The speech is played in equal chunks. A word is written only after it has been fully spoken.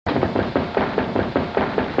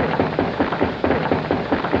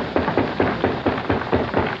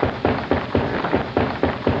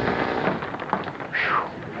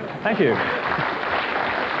Thank you.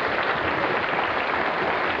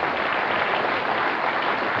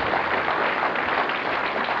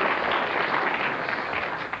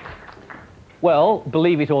 Well,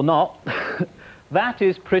 believe it or not, that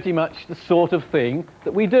is pretty much the sort of thing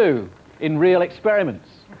that we do in real experiments.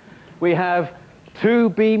 We have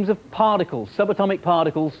two beams of particles, subatomic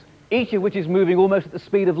particles, each of which is moving almost at the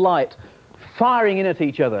speed of light, firing in at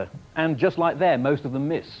each other, and just like there, most of them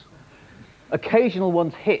miss. Occasional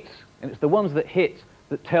ones hit, and it's the ones that hit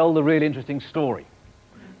that tell the really interesting story.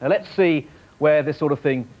 Now let's see where this sort of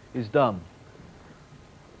thing is done.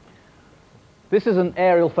 This is an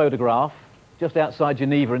aerial photograph just outside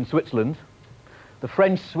Geneva in Switzerland. The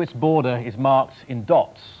French-Swiss border is marked in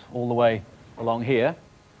dots all the way along here.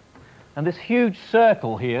 And this huge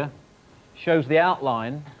circle here shows the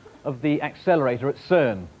outline of the accelerator at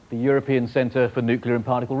CERN, the European Centre for Nuclear and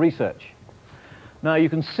Particle Research. Now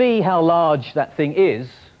you can see how large that thing is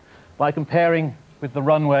by comparing with the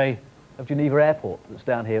runway of Geneva Airport that's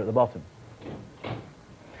down here at the bottom.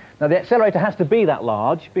 Now the accelerator has to be that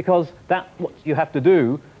large because that's what you have to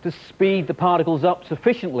do to speed the particles up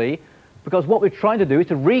sufficiently, because what we're trying to do is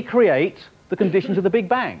to recreate the conditions of the Big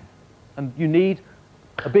Bang. And you need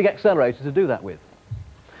a big accelerator to do that with.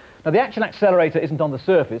 Now the actual accelerator isn't on the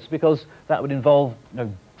surface because that would involve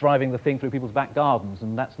driving the thing through people's back gardens,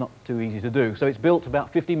 and that's not too easy to do. So it's built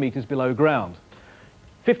about 50 meters below ground.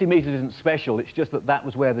 50 meters isn't special, it's just that that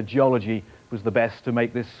was where the geology was the best to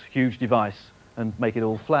make this huge device and make it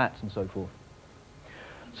all flat and so forth.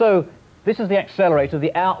 So this is the accelerator,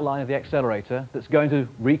 the outline of the accelerator that's going to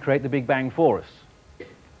recreate the Big Bang for us.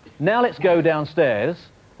 Now let's go downstairs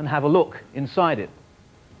and have a look inside it.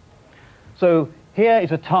 So here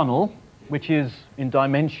is a tunnel which is in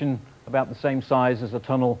dimension about the same size as a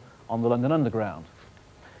tunnel on the London Underground.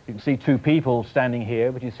 You can see two people standing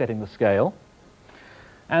here, which is setting the scale.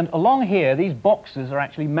 And along here, these boxes are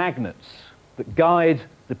actually magnets that guide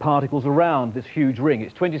the particles around this huge ring.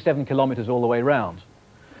 It's 27 kilometers all the way around.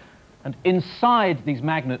 And inside these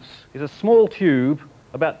magnets is a small tube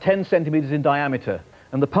about 10 centimeters in diameter.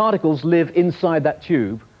 And the particles live inside that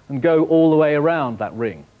tube and go all the way around that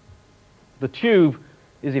ring. The tube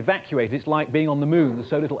is evacuated. It's like being on the moon. There's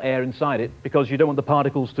so little air inside it because you don't want the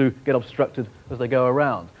particles to get obstructed as they go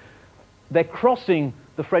around. They're crossing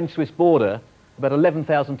the French-Swiss border about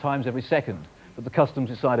 11,000 times every second, but the customs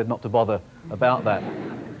decided not to bother about that.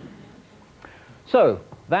 So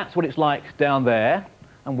that's what it's like down there,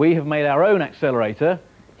 and we have made our own accelerator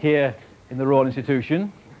here in the Royal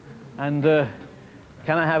Institution. And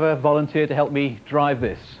can I have a volunteer to help me drive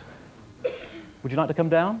this? Would you like to come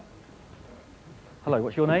down? Hello,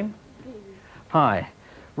 what's your name? Hi.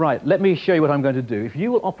 Right, let me show you what I'm going to do. If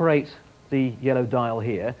you will operate the yellow dial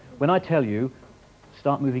here, when I tell you,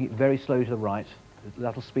 start moving it very slowly to the right.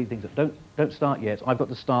 That'll speed things up. Don't start yet. I've got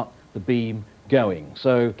to start the beam going.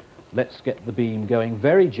 So let's get the beam going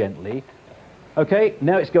very gently. Okay,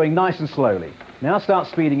 now it's going nice and slowly. Now start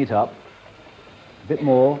speeding it up. A bit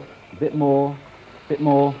more, a bit more, a bit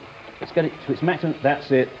more. Let's get it to its maximum.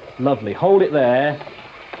 That's it. Lovely. Hold it there.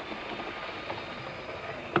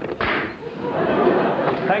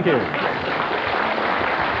 Thank you.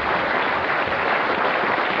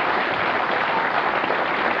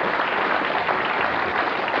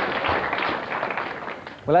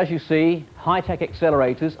 Well, as you see, high-tech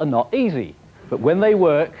accelerators are not easy, but when they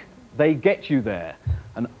work, they get you there.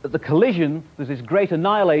 And at the collision, there's this great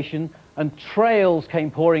annihilation, and trails came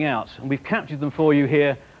pouring out, and we've captured them for you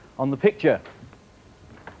here on the picture.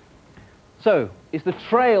 So, it's the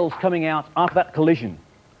trails coming out after that collision.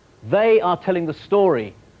 They are telling the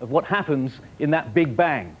story of what happens in that Big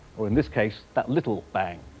Bang, or in this case, that little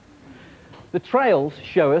bang. The trails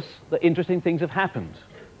show us that interesting things have happened.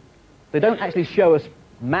 They don't actually show us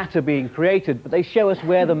matter being created, but they show us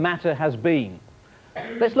where the matter has been.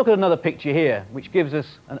 Let's look at another picture here, which gives us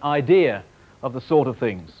an idea of the sort of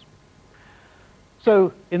things.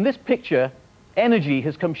 So, in this picture, energy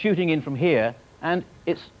has come shooting in from here, and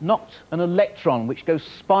it's not an electron which goes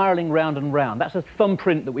spiraling round and round. That's a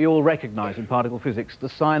thumbprint that we all recognize in particle physics, the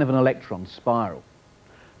sign of an electron, spiral.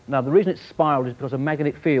 Now, the reason it's spiraled is because a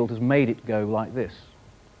magnetic field has made it go like this.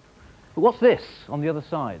 But what's this on the other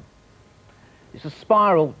side? It's a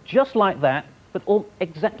spiral just like that, but all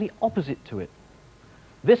exactly opposite to it.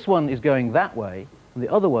 This one is going that way, and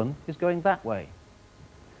the other one is going that way.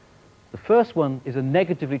 The first one is a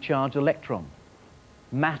negatively charged electron,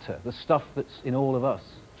 matter, the stuff that's in all of us.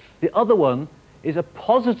 The other one is a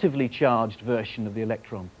positively charged version of the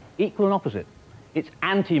electron, equal and opposite. It's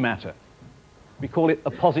antimatter. We call it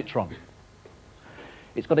a positron.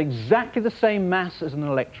 It's got exactly the same mass as an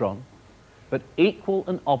electron, but equal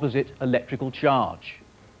and opposite electrical charge.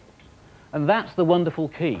 And that's the wonderful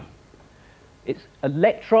key. It's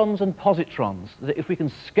electrons and positrons that if we can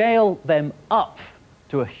scale them up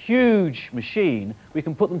to a huge machine, we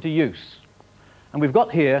can put them to use. And we've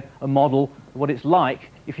got here a model of what it's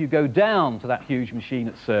like if you go down to that huge machine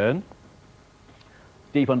at CERN,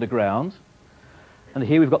 deep underground. And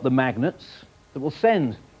here we've got the magnets that will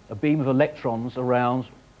send a beam of electrons around,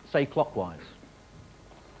 say, clockwise.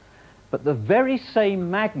 But the very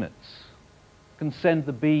same magnets can send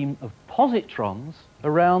the beam of positrons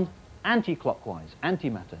around anti-clockwise,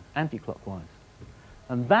 antimatter, anti-clockwise.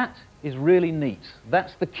 And that is really neat.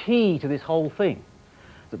 That's the key to this whole thing.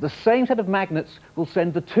 That the same set of magnets will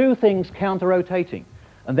send the two things counter-rotating,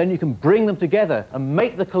 and then you can bring them together and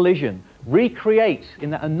make the collision, recreate in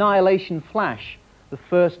that annihilation flash the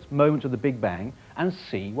first moment of the Big Bang, and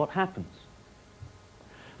see what happens.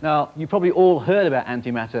 Now, you've probably all heard about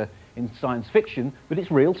antimatter in science fiction, but it's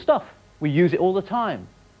real stuff. We use it all the time.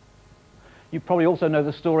 You probably also know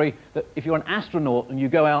the story that if you're an astronaut and you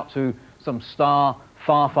go out to some star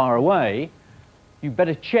far, far away, you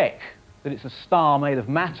better check that it's a star made of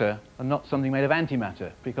matter and not something made of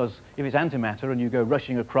antimatter, because if it's antimatter and you go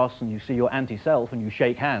rushing across and you see your anti-self and you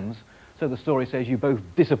shake hands, so the story says you both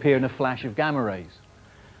disappear in a flash of gamma rays.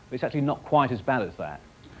 But it's actually not quite as bad as that.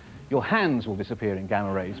 Your hands will disappear in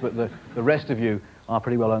gamma rays, but the rest of you are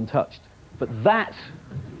pretty well untouched. But that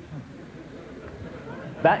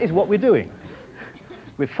is what we're doing.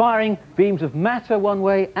 We're firing beams of matter one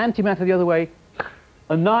way, antimatter the other way,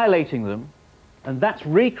 annihilating them, and that's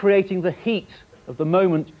recreating the heat of the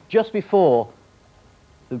moment just before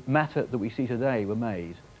the matter that we see today were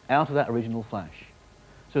made out of that original flash.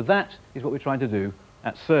 So that is what we're trying to do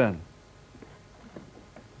at CERN.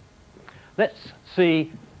 Let's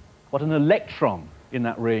see what an electron in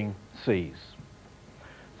that ring sees.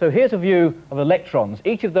 So here's a view of electrons.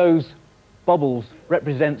 Each of those bubbles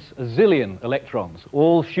represents a zillion electrons,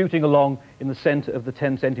 all shooting along in the center of the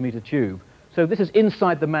 10-centimeter tube. So this is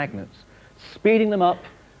inside the magnets, speeding them up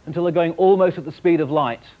until they're going almost at the speed of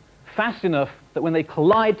light, fast enough that when they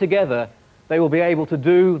collide together, they will be able to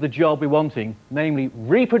do the job we're wanting, namely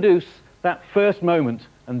reproduce that first moment,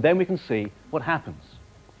 and then we can see what happens.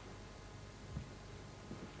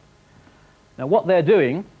 Now what they're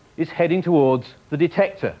doing is heading towards the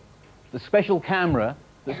detector, the special camera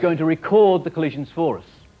that's going to record the collisions for us.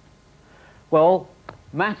 Well,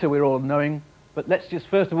 matter we're all knowing, but let's just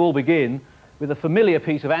first of all begin with a familiar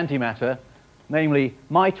piece of antimatter, namely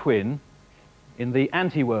my twin in the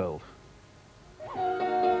anti-world.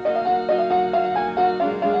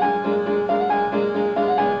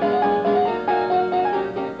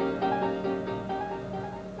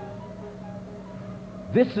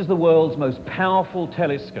 This is the world's most powerful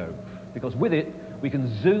telescope, because with it we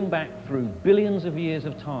can zoom back through billions of years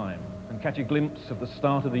of time and catch a glimpse of the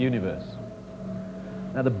start of the universe.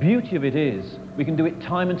 Now the beauty of it is we can do it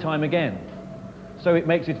time and time again, so it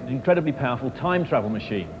makes it an incredibly powerful time travel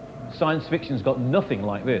machine. Science fiction's got nothing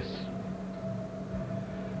like this.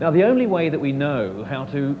 Now the only way that we know how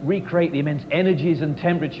to recreate the immense energies and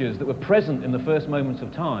temperatures that were present in the first moments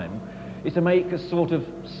of time is to make a sort of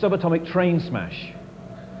subatomic train smash.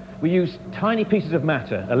 We use tiny pieces of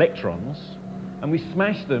matter, electrons, and we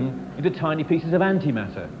smash them into tiny pieces of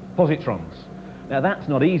antimatter, positrons. Now that's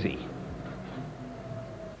not easy.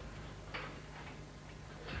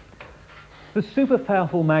 The super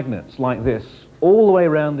powerful magnets like this, all the way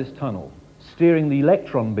around this tunnel, steering the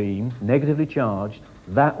electron beam, negatively charged,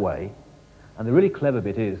 that way, and the really clever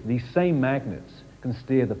bit is these same magnets can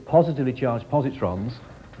steer the positively charged positrons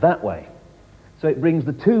that way. So it brings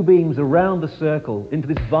the two beams around the circle into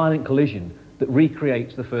this violent collision that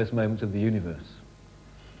recreates the first moments of the universe.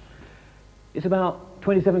 It's about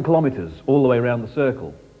 27 kilometers all the way around the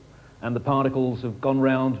circle, and the particles have gone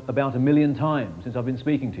round about 1 million times since I've been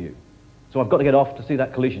speaking to you. So I've got to get off to see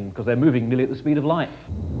that collision because they're moving nearly at the speed of light.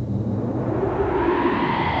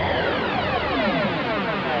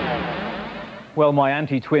 Well, my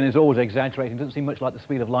anti-twin is always exaggerating. It doesn't seem much like the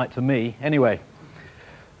speed of light to me. Anyway,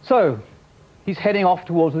 so he's heading off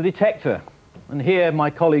towards the detector. And here my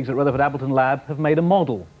colleagues at Rutherford Appleton Lab have made a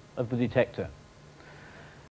model of the detector.